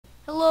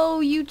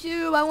Hello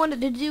YouTube, I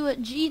wanted to do a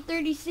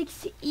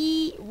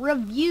G36e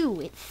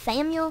review. It's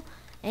Samuel,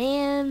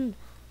 and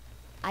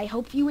I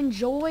hope you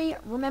enjoy.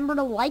 Remember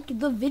to like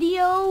the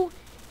video,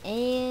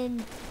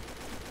 and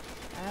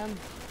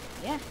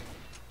yeah.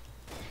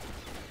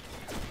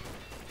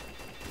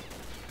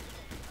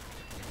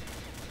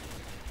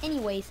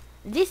 Anyways,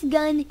 this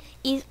gun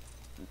is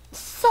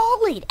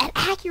solid at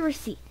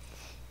accuracy.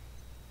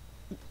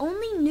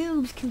 Only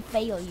noobs can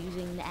fail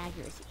using the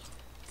accuracy.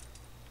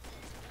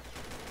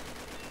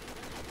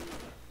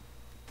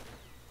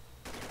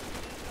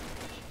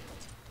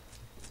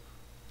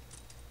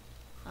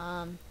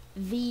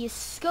 The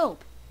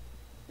scope,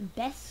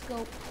 best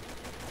scope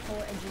for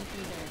a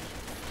GP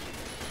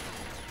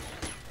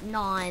gun,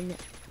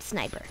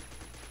 non-sniper,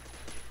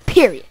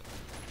 period.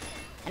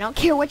 I don't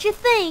care what you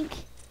think,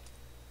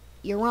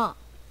 you're wrong.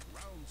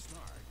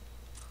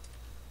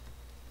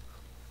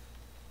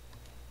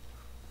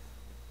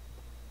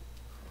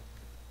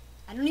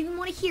 I don't even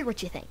want to hear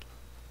what you think.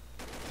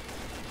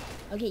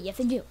 Okay, yes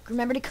I do.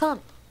 Remember to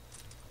comment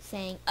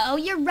saying, "Oh,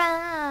 you're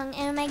wrong.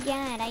 Oh my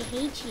god, I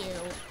hate you.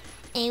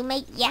 Oh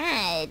my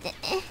god."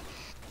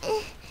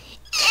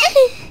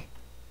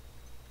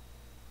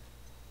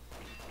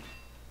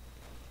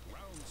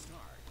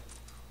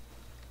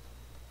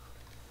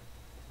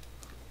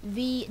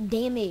 The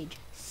damage,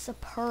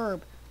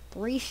 superb.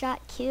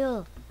 3-shot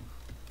kill.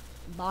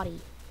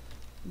 Body.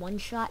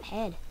 1-shot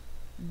head.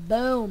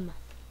 Boom.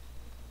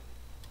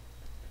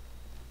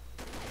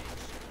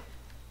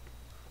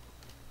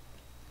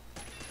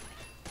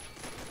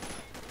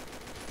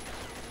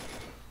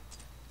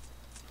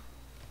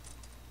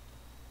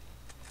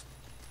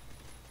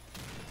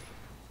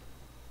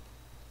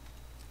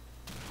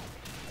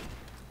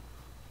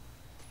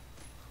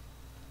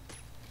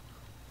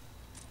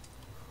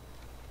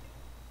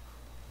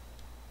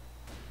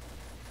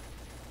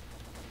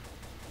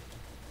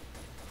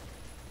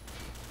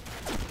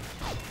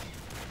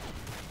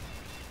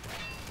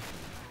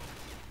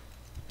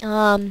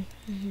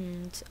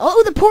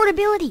 Oh, the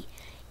portability.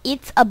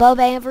 It's above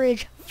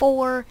average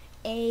for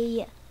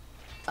a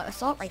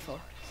assault rifle,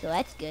 so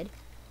that's good.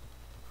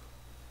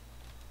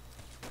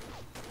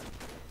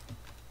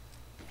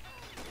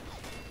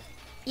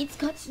 It's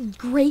got some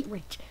great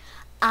range.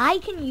 I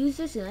can use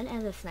this gun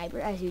as a sniper,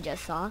 as you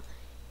just saw,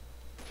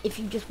 if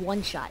you just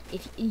one-shot.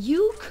 If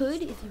you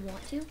could, if you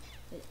want to.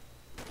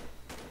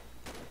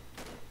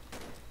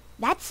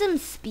 That's some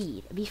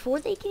speed. Before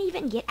they can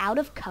even get out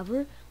of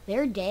cover,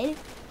 they're dead,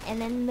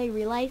 and then they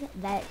realize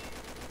that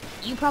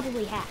you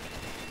probably hacked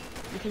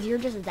because you're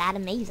just that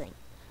amazing.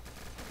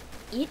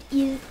 It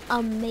is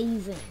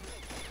amazing.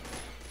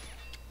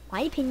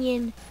 My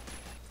opinion,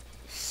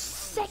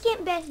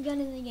 second best gun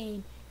in the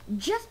game,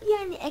 just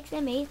behind the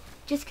XM8,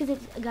 just because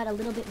it's got a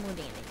little bit more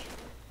damage.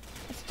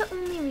 That's the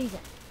only reason.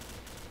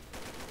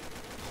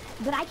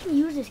 But I can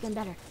use this gun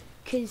better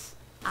because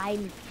I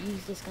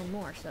use this gun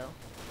more, so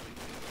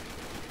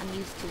I'm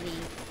used to the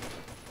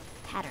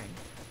pattern.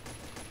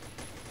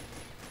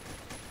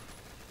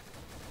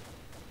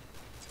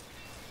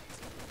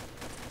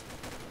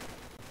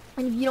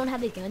 And if you don't have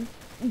this gun,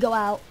 go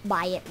out,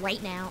 buy it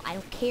right now. I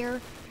don't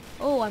care.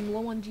 Oh, I'm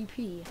low on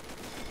GP.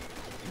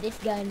 This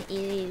gun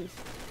is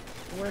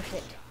worth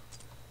it.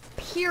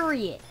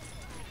 Period.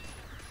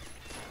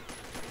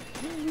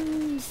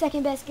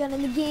 Second best gun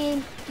in the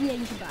game. Yeah,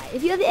 you should buy it.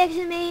 If you have the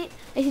XM8,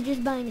 I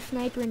suggest buying a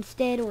sniper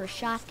instead, or a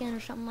shotgun or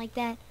something like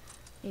that.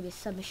 Maybe a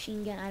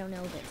submachine gun, I don't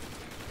know.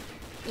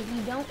 But if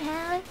you don't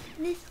have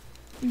this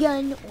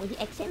gun or the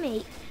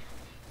XM8,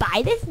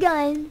 buy this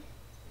gun.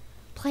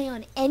 Play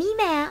on any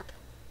map,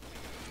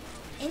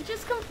 and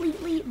just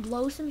completely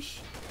blow some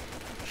shitty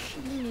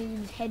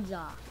noobs' heads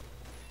off.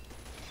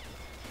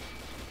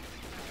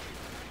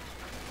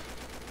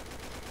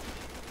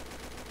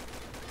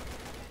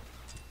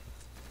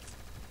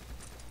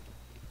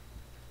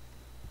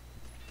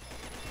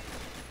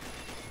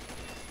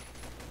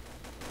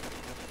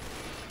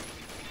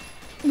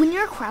 When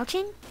you're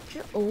crouching,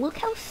 look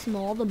how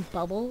small the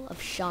bubble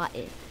of shot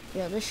is.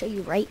 Here, let's show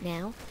you right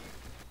now.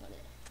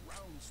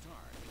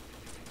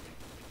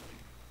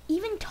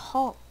 Even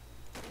tall,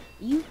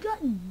 you've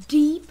got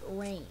deep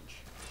range.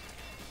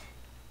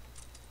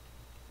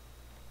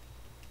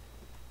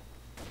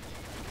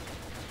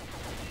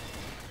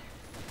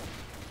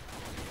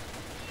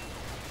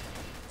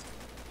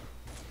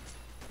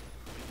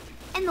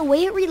 And the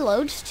way it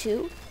reloads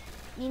too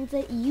means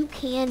that you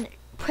can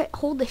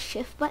hold the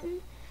shift button,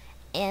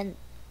 and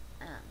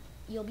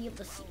you'll be able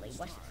to see. Like,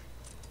 watch this.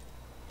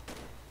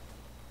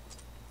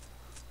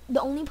 The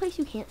only place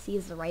you can't see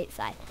is the right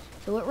side.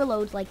 So it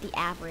reloads like the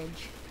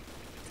average.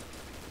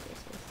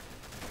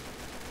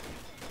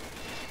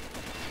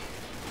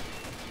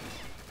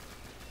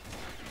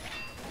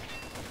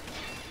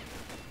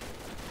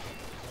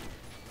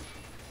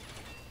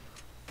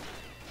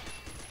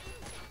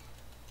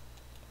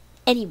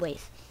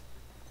 Anyways,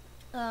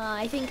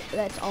 I think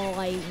that's all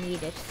I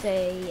need to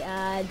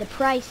say. The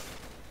price,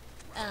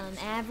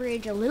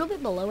 average, a little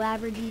bit below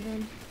average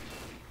even.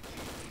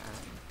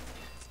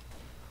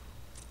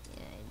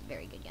 Yeah,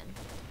 very good gun. gun.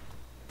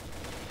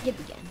 Get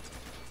the gun.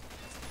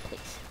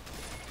 Please.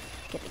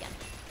 Get the gun.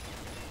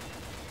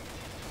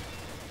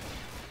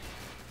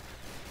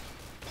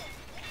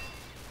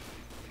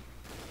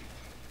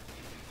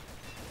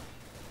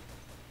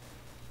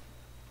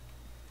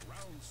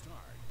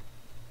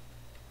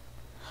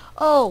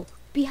 Oh,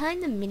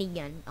 behind the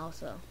minigun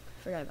also.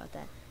 Forgot about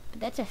that.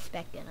 But that's a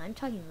spec gun. I'm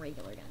talking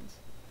regular guns.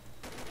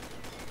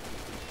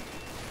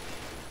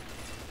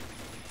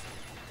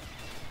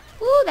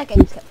 Ooh, that guy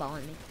just kept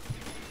following me.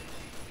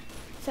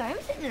 Sorry,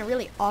 I'm sitting in a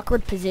really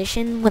awkward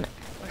position when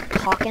I'm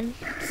talking.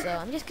 So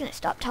I'm just gonna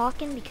stop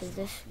talking because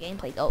this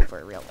gameplay's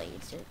over, really.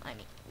 It's just, I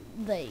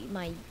mean,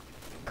 my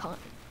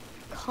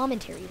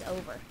commentary is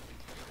over.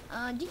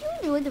 Did you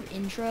enjoy the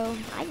intro?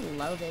 I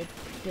love it,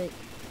 but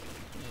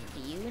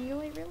do you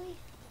enjoy it really?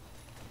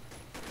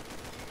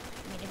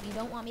 I mean, if you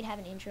don't want me to have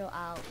an intro,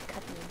 I'll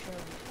cut the intro.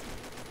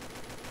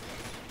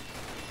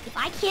 If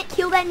I can't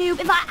kill that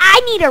noob,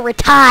 I need to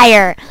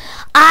retire.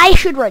 I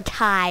should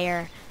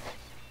retire.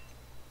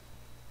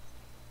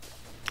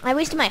 I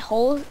wasted my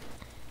whole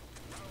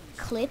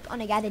clip on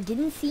a guy that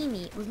didn't see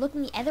me, was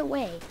looking the other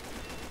way,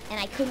 and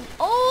I couldn't.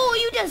 Oh,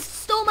 you just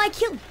stole my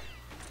kill.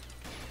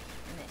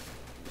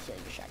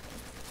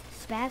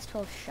 Spaz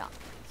 12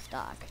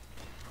 stock.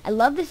 I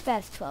love the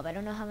Spaz 12. I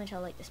don't know how much I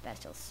like the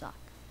Spaz 12 stock.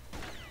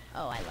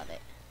 Oh, I love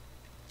it.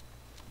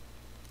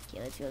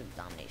 Okay, let's go to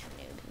Domination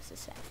Noob. This is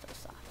Spaz 12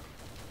 stock.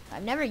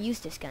 I've never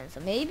used this gun, so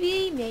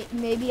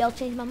maybe I'll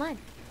change my mind.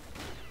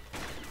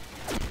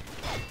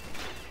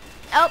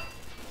 Oh,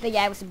 the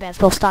guy with the Spaz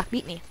 12 stock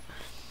beat me.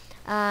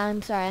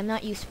 I'm sorry, I'm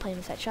not used to playing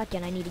with that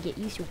shotgun. I need to get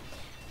used to it.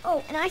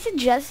 Oh, and I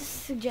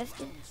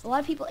suggested a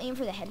lot of people aim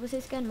for the head with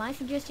this gun. My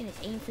suggestion is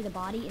aim for the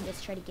body and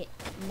just try to get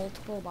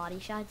multiple body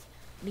shots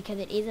because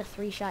it is a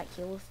 3-shot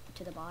kill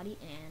to the body,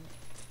 and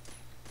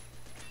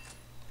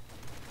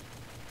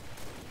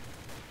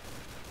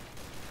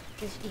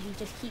if you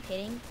just keep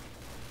hitting.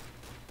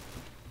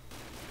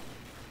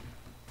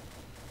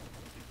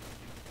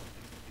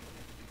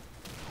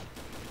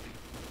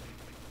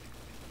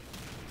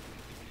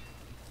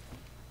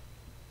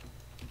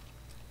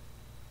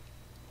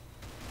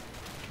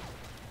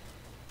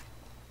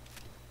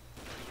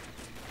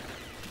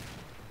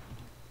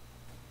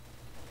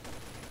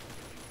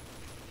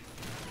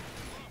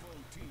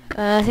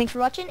 Thanks for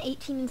watching.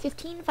 18 and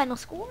 15 final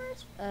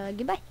scores.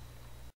 Goodbye.